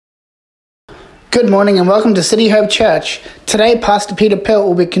Good morning and welcome to City Hope Church. Today, Pastor Peter Pilt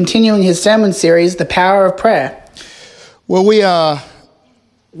will be continuing his sermon series, The Power of Prayer. Well,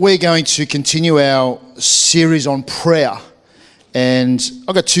 we're going to continue our series on prayer. And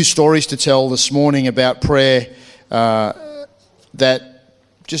I've got two stories to tell this morning about prayer that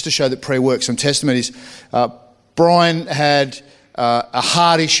just to show that prayer works. Some testimonies. Brian had a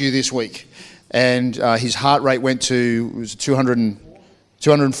heart issue this week, and his heart rate went to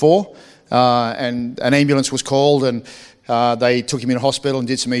 204. And an ambulance was called, and they took him in a hospital and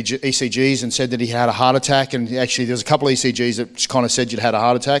did some ECGs and said that he had a heart attack. And actually, there was a couple of ECGs that kind of said you'd had a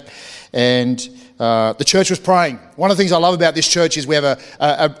heart attack. And the church was praying. One of the things I love about this church is we have a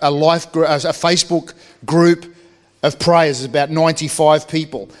Facebook group of prayers. There's about 95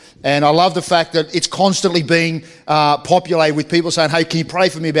 people. And I love the fact that it's constantly being populated with people saying, hey, can you pray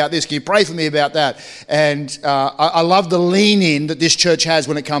for me about this? Can you pray for me about that? And I love the lean in that this church has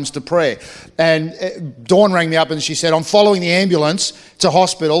when it comes to prayer. And Dawn rang me up and she said, I'm following the ambulance to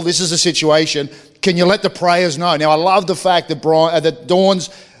hospital. This is the situation. Can you let the prayers know? Now, I love the fact that Dawn's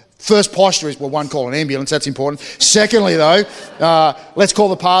first posture is, well, one, call an ambulance. That's important. Secondly, though, let's call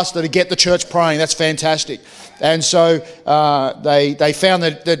the pastor to get the church praying. That's fantastic. And so they found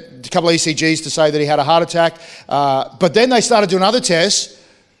that a couple of ECGs to say that he had a heart attack. But then they started doing other tests,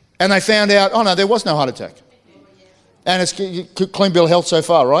 and they found out, oh, no, there was no heart attack. And it's clean bill of health so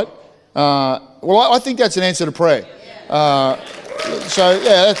far, right? Well, I think that's an answer to prayer. So,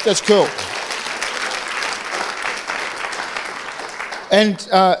 yeah, that's cool. And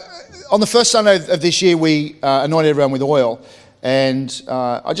on the first Sunday of this year, we anointed everyone with oil. And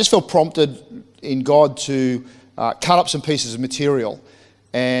I just felt prompted in God to cut up some pieces of material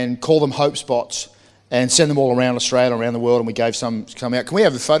and call them hope spots and send them all around Australia, around the world, and we gave some to come out. Can we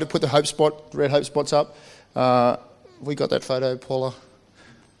have the photo? Put the red hope spots up. We got that photo, Paula.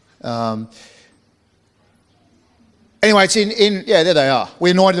 Anyway, there they are. We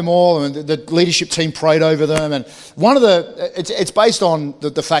anointed them all, and the leadership team prayed over them. And it's based on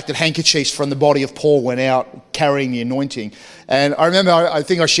the fact that handkerchiefs from the body of Paul went out carrying the anointing. And I remember, I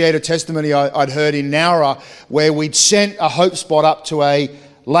think I shared a testimony I'd heard in Nowra where we'd sent a hope spot up to a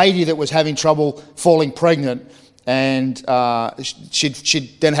lady that was having trouble falling pregnant, and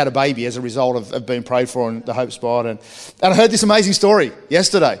she'd then had a baby as a result of being prayed for in the hope spot. And I heard this amazing story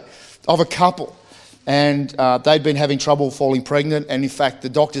yesterday of a couple. And they'd been having trouble falling pregnant. And in fact, the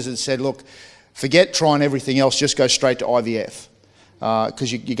doctors had said, look, forget trying everything else, just go straight to IVF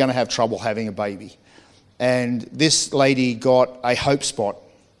because you're going to have trouble having a baby. And this lady got a hope spot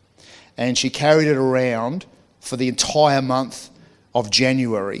and she carried it around for the entire month of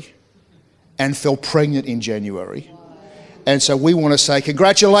January and fell pregnant in January. And so we want to say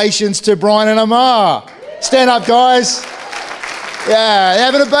congratulations to Brian and Amar. Stand up, guys. Yeah,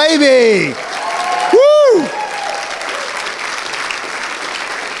 they're having a baby. Woo!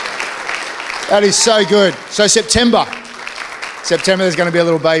 That is so good. So September there's going to be a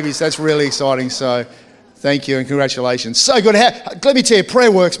little baby, so that's really exciting. So thank you and congratulations. So good. Let me tell you,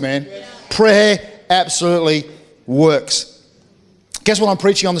 prayer works, man. Yeah. Prayer absolutely works. Guess what I'm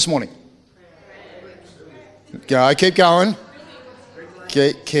preaching on this morning? Go, keep going.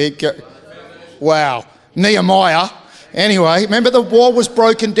 Keep going. Wow. Nehemiah. Anyway, remember the wall was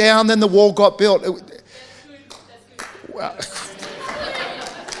broken down, then the wall got built.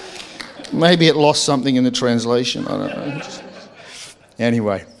 Maybe it lost something in the translation. I don't know.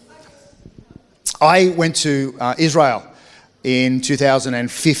 Anyway, I went to Israel in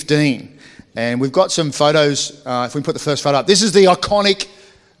 2015, and we've got some photos. If we put the first photo up, this is the iconic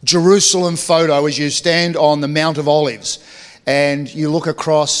Jerusalem photo as you stand on the Mount of Olives, and you look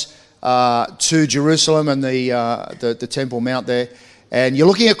across to Jerusalem and the Temple Mount there, and you're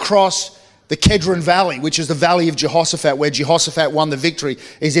looking across the Kedron Valley, which is the Valley of Jehoshaphat, where Jehoshaphat won the victory,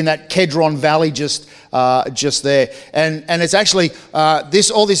 is in that Kedron Valley just there. And it's actually,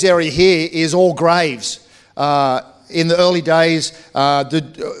 all this area here is all graves. In the early days,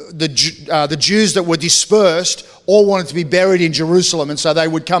 the Jews that were dispersed all wanted to be buried in Jerusalem, and so they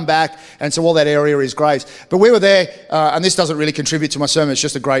would come back, and so all that area is graves. But we were there, and this doesn't really contribute to my sermon, it's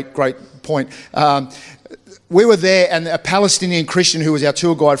just a great point. We were there, and a Palestinian Christian who was our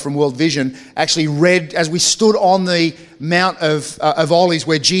tour guide from World Vision actually read, as we stood on the Mount of Olives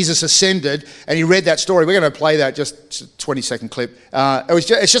where Jesus ascended, and he read that story. We're going to play that, just a 20-second clip.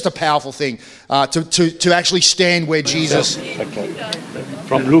 It's just a powerful thing to actually stand where Jesus...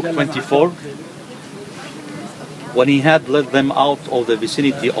 From Luke 24, when he had led them out of the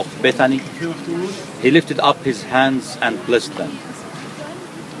vicinity of Bethany, he lifted up his hands and blessed them.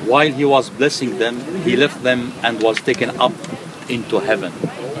 While he was blessing them, he left them and was taken up into heaven.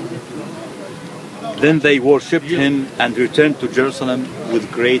 Then they worshipped him and returned to Jerusalem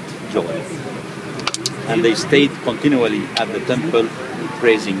with great joy. And they stayed continually at the temple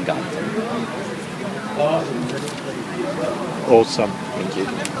praising God. Awesome. Thank you.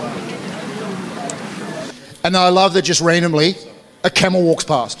 And I love that just randomly a camel walks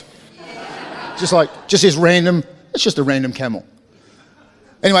past. Just this random, it's just a random camel.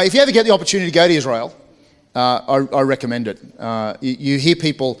 Anyway, if you ever get the opportunity to go to Israel, I recommend it. You hear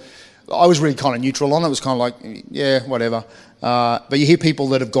people, I was really kind of neutral on it. It was kind of like, yeah, whatever. But you hear people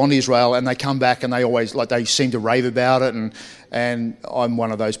that have gone to Israel and they come back and they always, they seem to rave about it. And I'm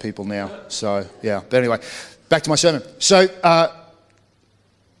one of those people now. So, yeah. But anyway, back to my sermon. So,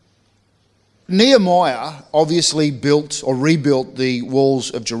 Nehemiah obviously built or rebuilt the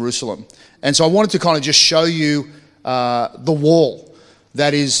walls of Jerusalem. And so I wanted to kind of just show you the wall.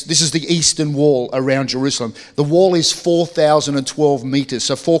 This is the eastern wall around Jerusalem. The wall is 4,012 meters,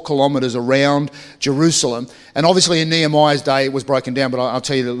 so 4 kilometers around Jerusalem. And obviously in Nehemiah's day it was broken down, but I'll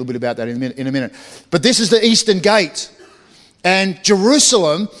tell you a little bit about that in a minute. But this is the eastern gate. And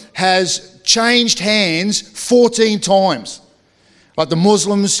Jerusalem has changed hands 14 times. Like the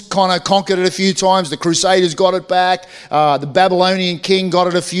Muslims kind of conquered it a few times. The Crusaders got it back. The Babylonian king got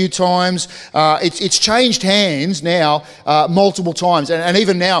it a few times. It's changed hands now multiple times. And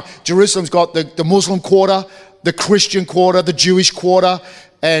even now, Jerusalem's got the Muslim quarter, the Christian quarter, the Jewish quarter,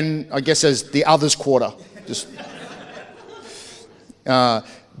 and I guess there's the others quarter.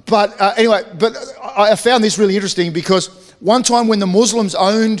 Anyway, I found this really interesting because one time when the Muslims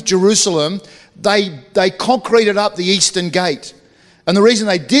owned Jerusalem, they concreted up the eastern gate. And the reason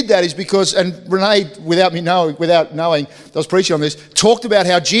they did that is because, and Renee, without knowing, I was preaching on this, talked about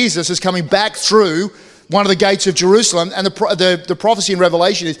how Jesus is coming back through one of the gates of Jerusalem, and the prophecy in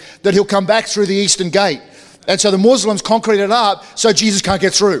Revelation is that he'll come back through the eastern gate. And so the Muslims concreted it up so Jesus can't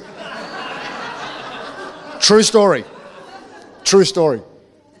get through. True story. True story.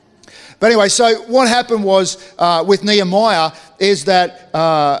 But anyway, so what happened was with Nehemiah is that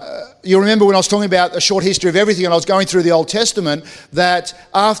you remember when I was talking about a short history of everything and I was going through the Old Testament, that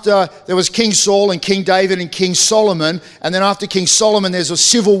after there was King Saul and King David and King Solomon, and then after King Solomon there's a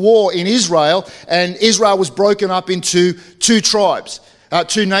civil war in Israel, and Israel was broken up into two tribes.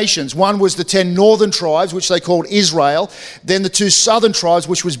 2 nations. One was the 10 northern tribes, which they called Israel. Then the 2 southern tribes,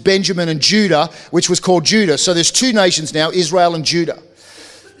 which was Benjamin and Judah, which was called Judah. So there's 2 nations now, Israel and Judah.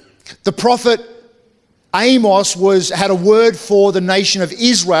 The prophet Amos had a word for the nation of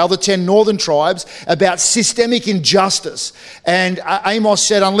Israel, the 10 northern tribes, about systemic injustice. And Amos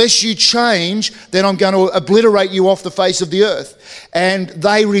said, unless you change, then I'm going to obliterate you off the face of the earth. And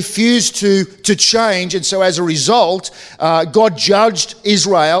they refused to change. And so as a result, God judged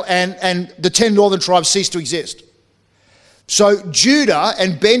Israel and the 10 northern tribes ceased to exist. So Judah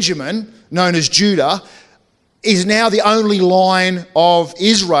and Benjamin, known as Judah, is now the only line of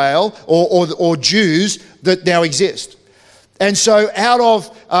Israel or Jews that now exist. And so out of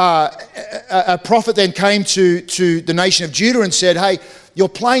a prophet then came to the nation of Judah and said, hey, you're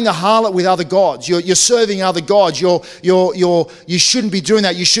playing the harlot with other gods. You're serving other gods. You shouldn't be doing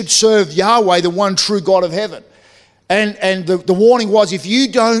that. You should serve Yahweh, the one true God of heaven. And the warning was, if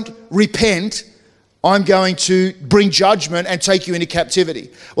you don't repent, I'm going to bring judgment and take you into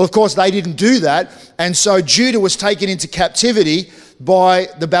captivity. Well, of course, they didn't do that. And so Judah was taken into captivity by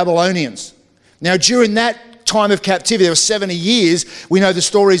the Babylonians. Now, during that time of captivity, there were 70 years. We know the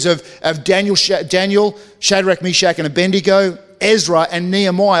stories of Daniel, Shadrach, Meshach, and Abednego, Ezra, and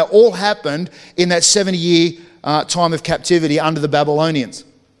Nehemiah all happened in that 70-year time of captivity under the Babylonians.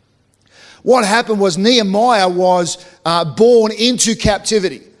 What happened was Nehemiah was born into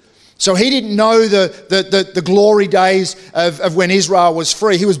captivity. So he didn't know the glory days of when Israel was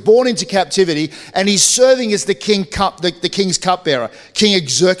free. He was born into captivity, and he's serving as the king's cupbearer, King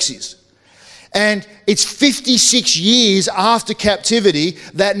Xerxes. And it's 56 years after captivity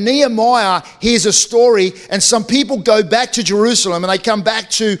that Nehemiah hears a story, and some people go back to Jerusalem and they come back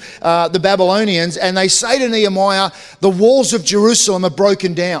to the Babylonians and they say to Nehemiah, the walls of Jerusalem are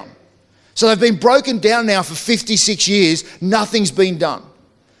broken down. So they've been broken down now for 56 years, nothing's been done.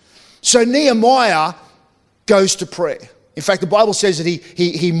 So Nehemiah goes to prayer. In fact, the Bible says that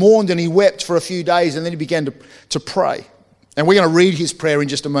he mourned and he wept for a few days, and then he began to pray. And we're going to read his prayer in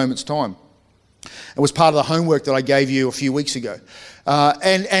just a moment's time. It was part of the homework that I gave you a few weeks ago.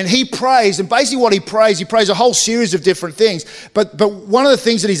 And he prays, and basically what he prays a whole series of different things. But one of the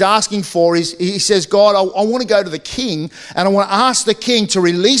things that he's asking for is, he says, God, I want to go to the king, and I want to ask the king to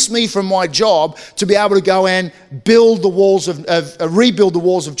release me from my job to be able to go and build the walls rebuild the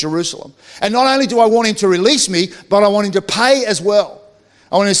walls of Jerusalem. And not only do I want him to release me, but I want him to pay as well.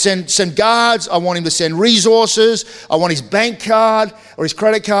 I want him to send guards. I want him to send resources. I want his bank card or his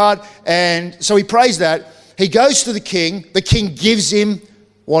credit card. And so he prays that. He goes to the king. The king gives him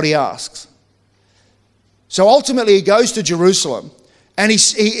what he asks. So ultimately he goes to Jerusalem, and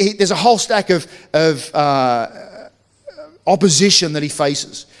there's a whole stack of opposition that he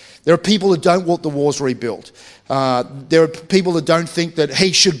faces. There are people that don't want the walls rebuilt. There are people that don't think that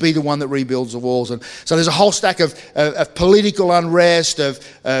he should be the one that rebuilds the walls. And so there's a whole stack of political unrest, of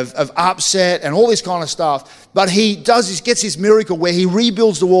upset and all this kind of stuff. But he gets this miracle where he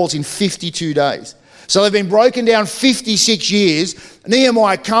rebuilds the walls in 52 days. So they've been broken down 56 years.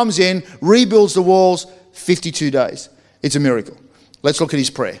 Nehemiah comes in, rebuilds the walls, 52 days. It's a miracle. Let's look at his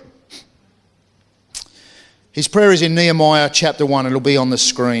prayer. His prayer is in Nehemiah chapter 1. It'll be on the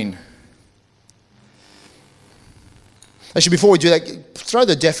screen. Actually, before we do that, throw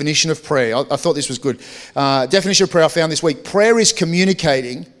the definition of prayer. I thought this was good. Definition of prayer I found this week. Prayer is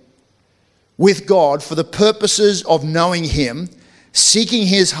communicating with God for the purposes of knowing Him, seeking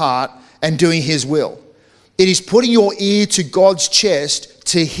His heart, and doing His will. It is putting your ear to God's chest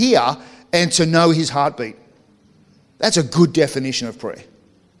to hear and to know His heartbeat. That's a good definition of prayer.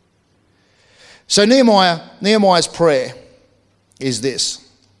 So Nehemiah's prayer is this.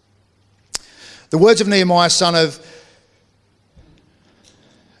 The words of Nehemiah, son of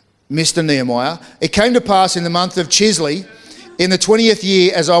Mr. Nehemiah. It came to pass in the month of Chislev, in the 20th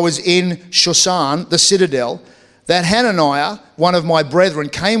year, as I was in Shushan, the citadel, that Hananiah, one of my brethren,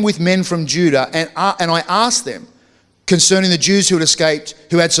 came with men from Judah, and I asked them concerning the Jews who had escaped,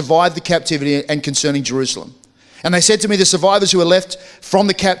 who had survived the captivity, and concerning Jerusalem. And they said to me, the survivors who are left from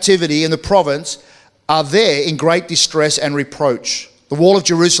the captivity in the province are there in great distress and reproach. The wall of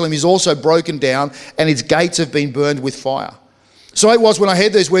Jerusalem is also broken down, and its gates have been burned with fire. So it was when I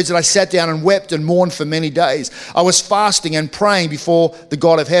heard these words that I sat down and wept and mourned for many days. I was fasting and praying before the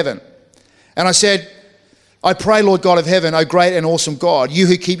God of heaven. And I said, I pray, Lord God of heaven, O great and awesome God, you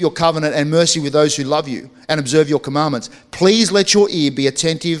who keep your covenant and mercy with those who love you and observe your commandments, please let your ear be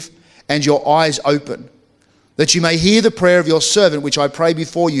attentive and your eyes open, that you may hear the prayer of your servant, which I pray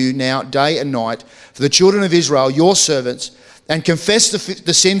before you now day and night, for the children of Israel, your servants, and confess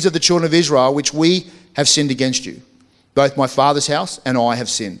the sins of the children of Israel, which we have sinned against you. Both my father's house and I have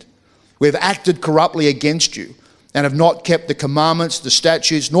sinned. We have acted corruptly against you and have not kept the commandments, the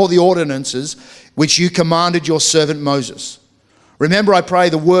statutes, nor the ordinances which you commanded your servant Moses. Remember, I pray,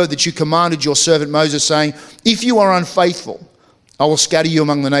 the word that you commanded your servant Moses, saying, if you are unfaithful, I will scatter you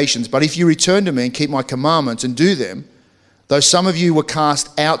among the nations. But if you return to me and keep my commandments and do them, though some of you were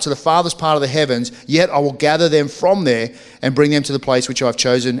cast out to the farthest part of the heavens, yet I will gather them from there and bring them to the place which I have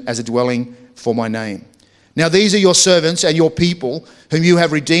chosen as a dwelling for my name. Now these are your servants and your people, whom you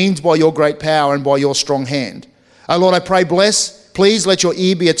have redeemed by your great power and by your strong hand. O Lord, I pray, please let your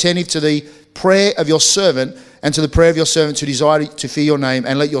ear be attentive to the prayer of your servant and to the prayer of your servants who desire to fear your name,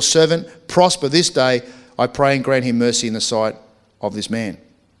 and let your servant prosper this day, I pray, and grant him mercy in the sight of this man.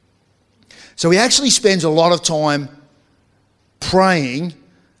 So he actually spends a lot of time praying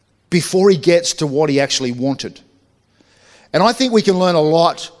before he gets to what he actually wanted. And I think we can learn a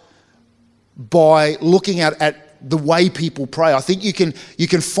lot by looking at the way people pray. I think you can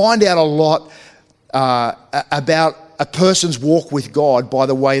find out a lot about a person's walk with God by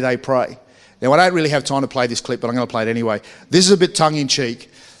the way they pray. Now, I don't really have time to play this clip, but I'm going to play it anyway. This is a bit tongue-in-cheek,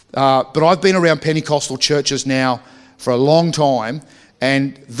 but I've been around Pentecostal churches now for a long time,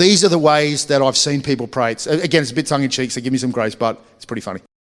 and these are the ways that I've seen people pray. It's a bit tongue-in-cheek, so give me some grace, but it's pretty funny.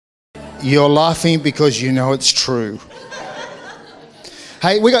 You're laughing because you know it's true.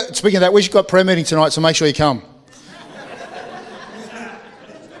 Hey, speaking of that, we've got prayer meeting tonight, so make sure you come.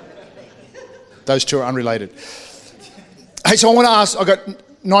 Those two are unrelated. Hey, so I want to ask, I've got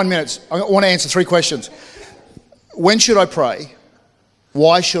 9 minutes. I want to answer 3 questions. When should I pray?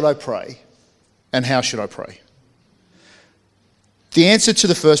 Why should I pray? And how should I pray? The answer to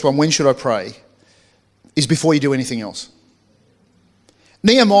the first one, when should I pray, is before you do anything else.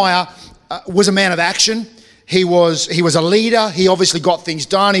 Nehemiah was a man of action. He was a leader. He obviously got things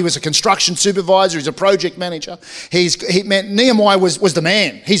done. He was a construction supervisor. He's a project manager. Nehemiah was the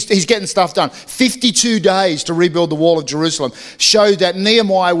man. He's getting stuff done. 52 days to rebuild the wall of Jerusalem showed that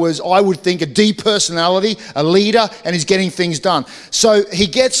Nehemiah was, I would think, a deep personality, a leader, and he's getting things done. So he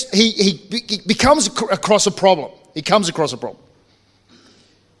becomes across a problem. He comes across a problem.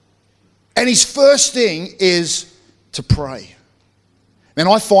 And his first thing is to pray. And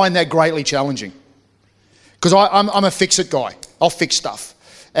I find that greatly challenging. Because I'm a fix-it guy. I'll fix stuff.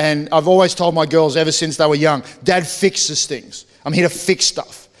 And I've always told my girls ever since they were young, Dad fixes things. I'm here to fix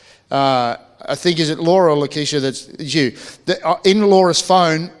stuff. I think, is it Laura or Lakeisha? That's you. In Laura's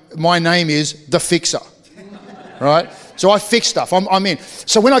phone, my name is The Fixer, right? So I fix stuff. I'm in.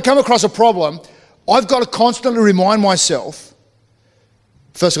 So when I come across a problem, I've got to constantly remind myself,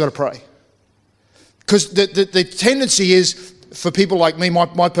 first I've got to pray. Because the tendency is, for people like me,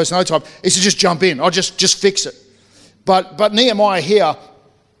 my personality type, is to just jump in. I'll just fix it. But Nehemiah here,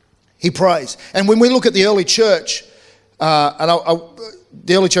 he prays. And when we look at the early church,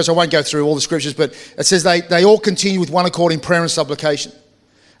 the early church, I won't go through all the scriptures, but it says they all continue with one accord in prayer and supplication.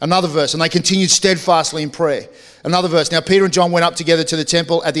 Another verse, and they continued steadfastly in prayer. Another verse, now Peter and John went up together to the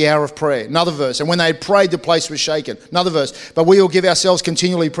temple at the hour of prayer. Another verse, and when they had prayed, the place was shaken. Another verse, but we will give ourselves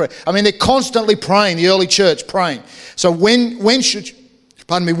continually prayer. I mean, they're constantly praying, the early church praying. So when should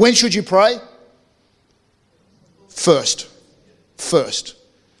you pray? First.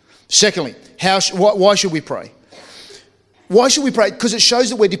 Secondly, why should we pray? Why should we pray? Because it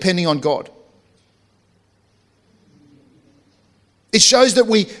shows that we're depending on God. It shows that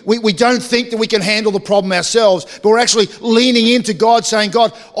we don't think that we can handle the problem ourselves, but we're actually leaning into God, saying,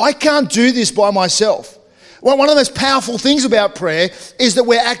 God, I can't do this by myself. Well, one of the most powerful things about prayer is that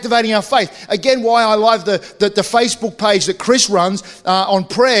we're activating our faith. Again, why I love the Facebook page that Chris runs on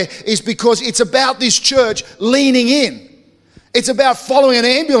prayer is because it's about this church leaning in. It's about following an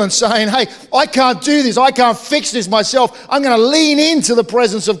ambulance saying, hey, I can't do this. I can't fix this myself. I'm going to lean into the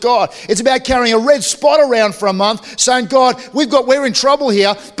presence of God. It's about carrying a red spot around for a month saying, God, we're in trouble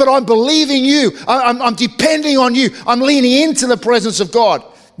here, but I'm believing you. I'm depending on you. I'm leaning into the presence of God.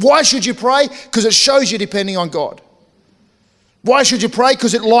 Why should you pray? Because it shows you're depending on God. Why should you pray?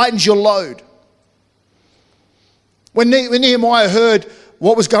 Because it lightens your load. When Nehemiah heard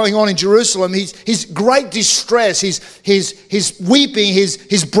what was going on in Jerusalem, his great distress, his weeping,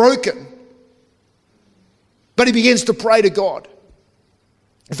 his broken. But he begins to pray to God.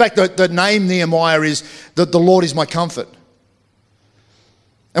 In fact, the name Nehemiah is that the Lord is my comfort.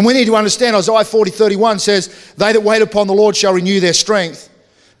 And we need to understand Isaiah 40:31 says, they that wait upon the Lord shall renew their strength.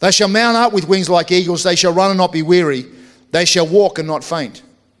 They shall mount up with wings like eagles. They shall run and not be weary. They shall walk and not faint.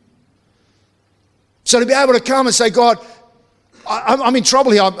 So to be able to come and say, God, I'm in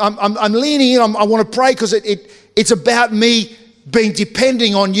trouble here. I'm leaning in. I want to pray because it's about me being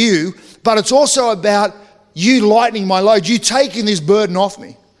depending on you, but it's also about you lightening my load, you taking this burden off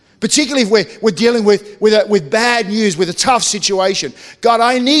me. Particularly if we're dealing with bad news, with a tough situation. God,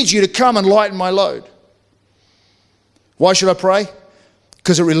 I need you to come and lighten my load. Why should I pray?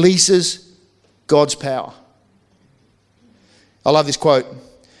 Because it releases God's power. I love this quote.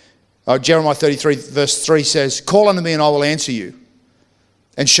 Jeremiah 33 verse 3 says, call unto me and I will answer you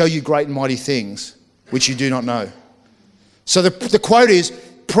and show you great and mighty things which you do not know. So the quote is,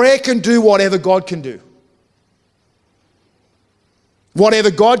 prayer can do whatever God can do.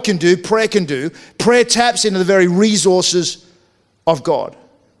 Whatever God can do, prayer can do. Prayer taps into the very resources of God.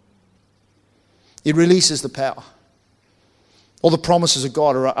 It releases the power. All the promises of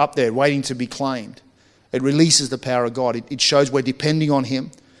God are up there waiting to be claimed. It releases the power of God. It shows we're depending on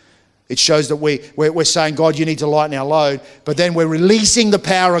Him. It shows that we're saying, God, you need to lighten our load. But then we're releasing the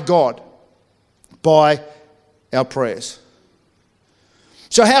power of God by our prayers.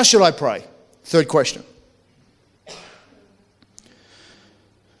 So how should I pray? Third question.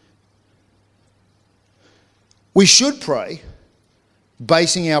 We should pray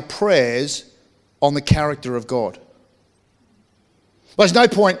basing our prayers on the character of God. Well,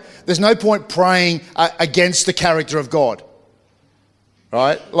 there's no point praying against the character of God.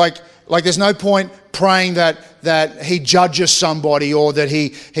 Right? Like there's no point praying that He judges somebody or that he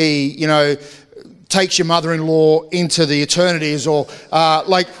takes your mother-in-law into the eternities or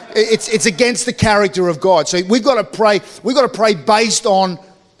it's against the character of God. So we've got to pray based on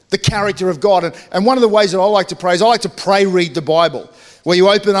the character of God. And one of the ways that I like to pray is I like to pray read the Bible, where you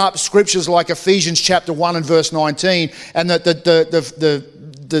open up scriptures like Ephesians chapter 1 and verse 19 and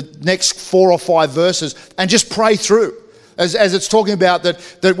the next 4 or 5 verses and just pray through. As it's talking about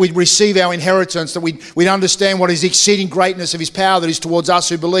that we receive our inheritance, that we understand what is the exceeding greatness of His power that is towards us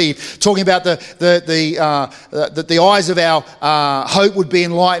who believe. Talking about that the eyes of our hope would be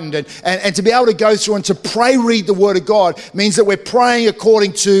enlightened, and to be able to go through and to pray, read the Word of God means that we're praying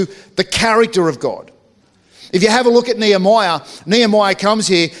according to the character of God. If you have a look at Nehemiah comes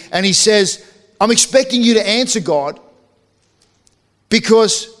here and he says, "I'm expecting you to answer, God,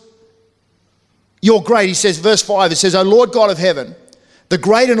 because you're great." He says, verse 5, it says, "O Lord God of heaven, the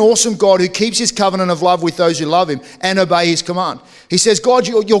great and awesome God who keeps His covenant of love with those who love Him and obey His command." He says, God,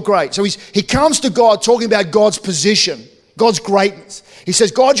 you're great. So he comes to God talking about God's position, God's greatness. He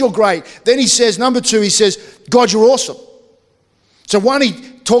says, God, you're great. Then he says, number 2, he says, God, you're awesome. So one, he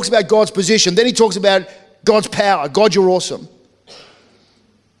talks about God's position. Then he talks about God's power. God, you're awesome.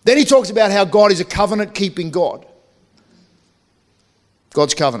 Then he talks about how God is a covenant-keeping God.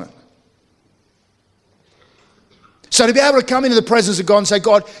 God's covenant. So to be able to come into the presence of God and say,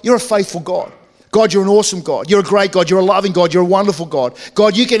 God, you're a faithful God. God, you're an awesome God. You're a great God. You're a loving God. You're a wonderful God.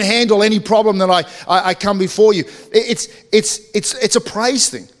 God, you can handle any problem that I come before you. It's a praise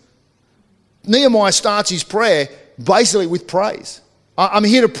thing. Nehemiah starts his prayer basically with praise. I'm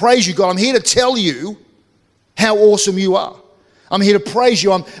here to praise you, God. I'm here to tell you how awesome you are. I'm here to praise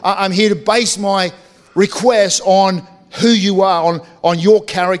you. I'm here to base my requests on who you are, on your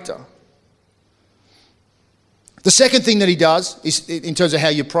character. The second thing that he does is, in terms of how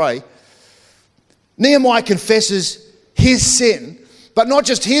you pray, Nehemiah confesses his sin, but not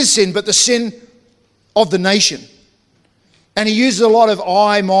just his sin, but the sin of the nation. And he uses a lot of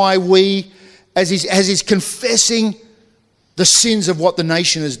I, my, we, as he's confessing the sins of what the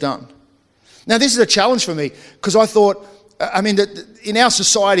nation has done. Now, this is a challenge for me, because I thought, in our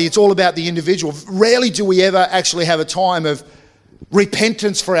society, it's all about the individual. Rarely do we ever actually have a time of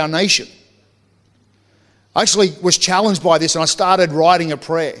repentance for our nation. I actually was challenged by this, and I started writing a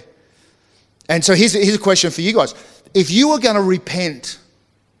prayer. And so here's a question for you guys. If you were going to repent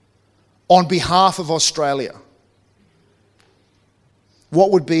on behalf of Australia,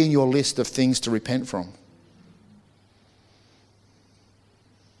 what would be in your list of things to repent from?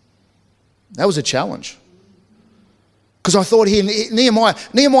 That was a challenge. Because I thought here,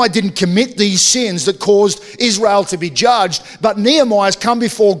 Nehemiah didn't commit these sins that caused Israel to be judged, but Nehemiah's come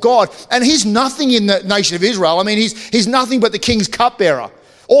before God, and he's nothing in the nation of Israel. I mean, he's nothing but the king's cupbearer.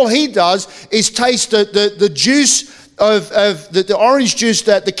 All he does is taste the juice of the orange juice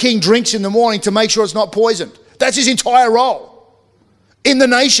that the king drinks in the morning to make sure it's not poisoned. That's his entire role in the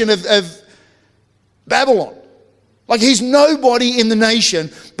nation of Babylon. Like, he's nobody in the nation,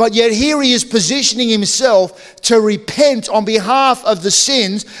 but yet here he is positioning himself to repent on behalf of the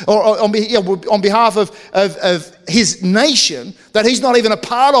sins, or on behalf of his nation that he's not even a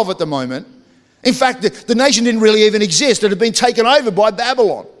part of at the moment. In fact, the nation didn't really even exist. It had been taken over by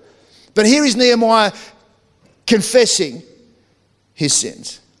Babylon. But here is Nehemiah confessing his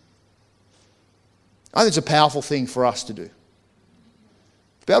sins. I think it's a powerful thing for us to do.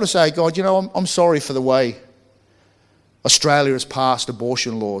 To be able to say, God, I'm sorry for the way Australia has passed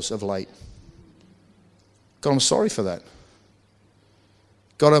abortion laws of late. God, I'm sorry for that.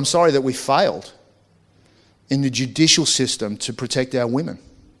 God, I'm sorry that we failed in the judicial system to protect our women.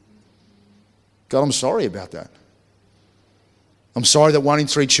 God, I'm sorry about that. I'm sorry that 1 in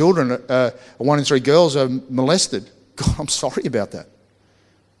 3 children, 1 in 3 girls are molested. God, I'm sorry about that.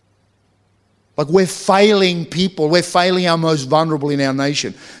 Like, we're failing people. We're failing our most vulnerable in our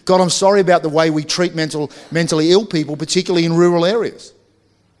nation. God, I'm sorry about the way we treat mentally ill people, particularly in rural areas.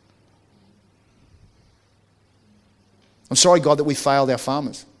 I'm sorry, God, that we failed our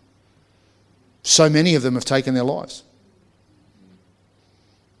farmers. So many of them have taken their lives.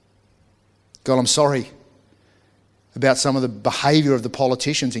 God, I'm sorry about some of the behaviour of the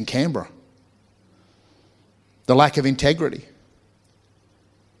politicians in Canberra. The lack of integrity.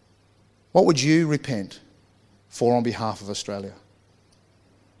 What would you repent for on behalf of Australia?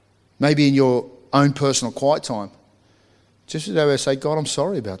 Maybe in your own personal quiet time. Just to be able to say, God, I'm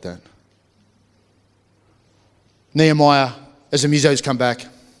sorry about that. Nehemiah, as the musos come back,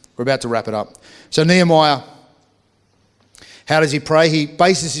 we're about to wrap it up. So Nehemiah, how does he pray? He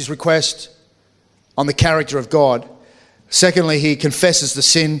bases his request on the character of God. Secondly, he confesses the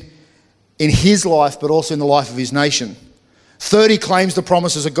sin in his life, but also in the life of his nation. Third, he claims the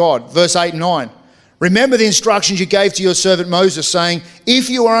promises of God. Verse 8 and 9. Remember the instructions you gave to your servant Moses, saying, if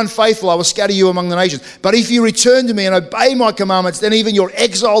you are unfaithful, I will scatter you among the nations. But if you return to me and obey my commandments, then even your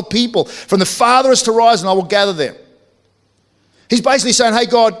exiled people from the farthest horizon, I will gather them. He's basically saying, hey,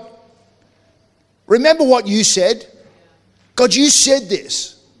 God, remember what you said. God, you said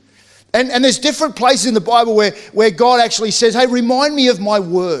this. And there's different places in the Bible where God actually says, hey, remind me of my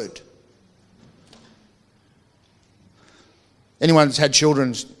word. Anyone that's had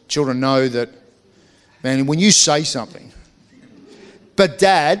children know that, man, when you say something, but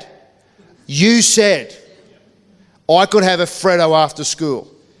Dad, you said I could have a Freddo after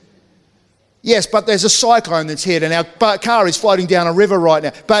school. Yes, but there's a cyclone that's hit and our car is floating down a river right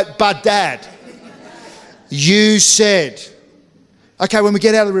now. But Dad, you said, okay, when we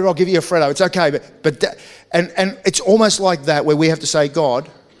get out of the river, I'll give you a Freddo. It's okay, but and it's almost like that where we have to say, God,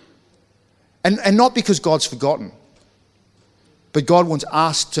 and not because God's forgotten. But God wants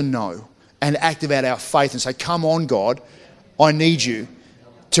us to know and activate our faith and say, come on, God, I need you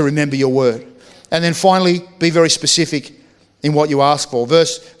to remember your word. And then finally, be very specific in what you ask for.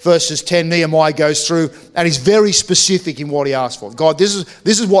 Verses 10, Nehemiah goes through and he's very specific in what he asked for. God, this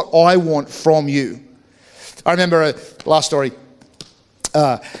is what I want from you. I remember last story.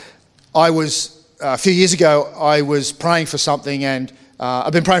 A few years ago, I was praying for something, and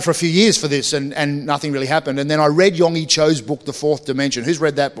I've been praying for a few years for this, and nothing really happened. And then I read Yonggi Cho's book, The Fourth Dimension. Who's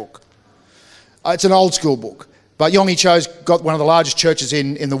read that book? It's an old school book. But Yonggi Cho's got one of the largest churches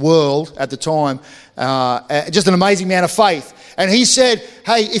in the world at the time. Just an amazing man of faith. And he said,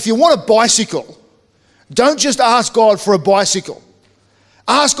 hey, if you want a bicycle, don't just ask God for a bicycle.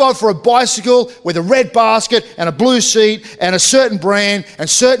 Ask God for a bicycle with a red basket and a blue seat and a certain brand and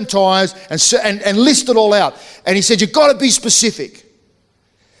certain tyres and list it all out. And he said, you've got to be specific.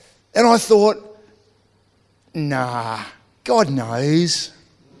 And I thought, nah, God knows.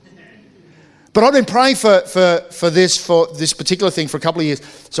 But I've been praying for this particular thing for a couple of years.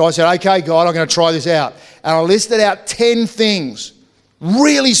 So I said, okay, God, I'm going to try this out. And I listed out 10 things,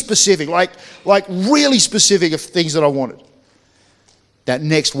 really specific, like really specific of things that I wanted. That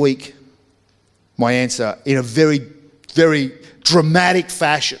next week, my answer, in a very, very dramatic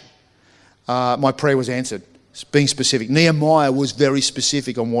fashion, my prayer was answered. Being specific. Nehemiah was very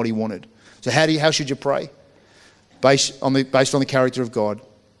specific on what he wanted. So how should you pray? Based on the character of God.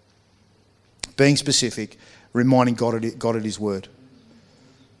 Being specific, reminding God at His word.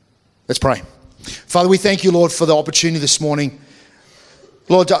 Let's pray. Father, we thank you, Lord, for the opportunity this morning,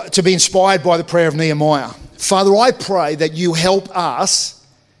 Lord, to be inspired by the prayer of Nehemiah. Father, I pray that you help us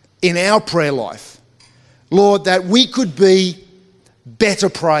in our prayer life, Lord, that we could be better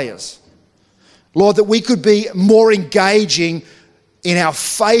prayers. Lord, that we could be more engaging in our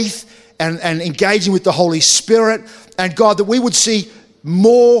faith and engaging with the Holy Spirit. And God, that we would see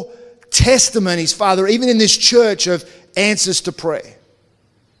more testimonies, Father, even in this church, of answers to prayer.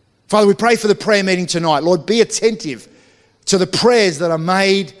 Father, we pray for the prayer meeting tonight. Lord, be attentive to the prayers that are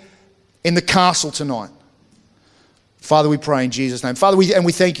made in the castle tonight. Father, we pray in Jesus' name. Father,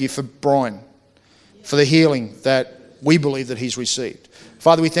 we thank you for Brian, for the healing that we believe that he's received.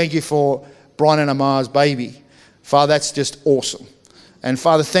 Father, we thank you for Brian and Amar's baby. Father, that's just awesome. And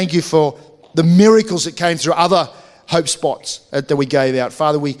Father, thank you for the miracles that came through other hope spots that we gave out.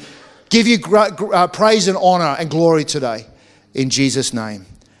 Father, we give you praise and honour and glory today. In Jesus' name,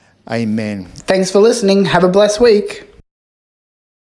 amen. Thanks for listening. Have a blessed week.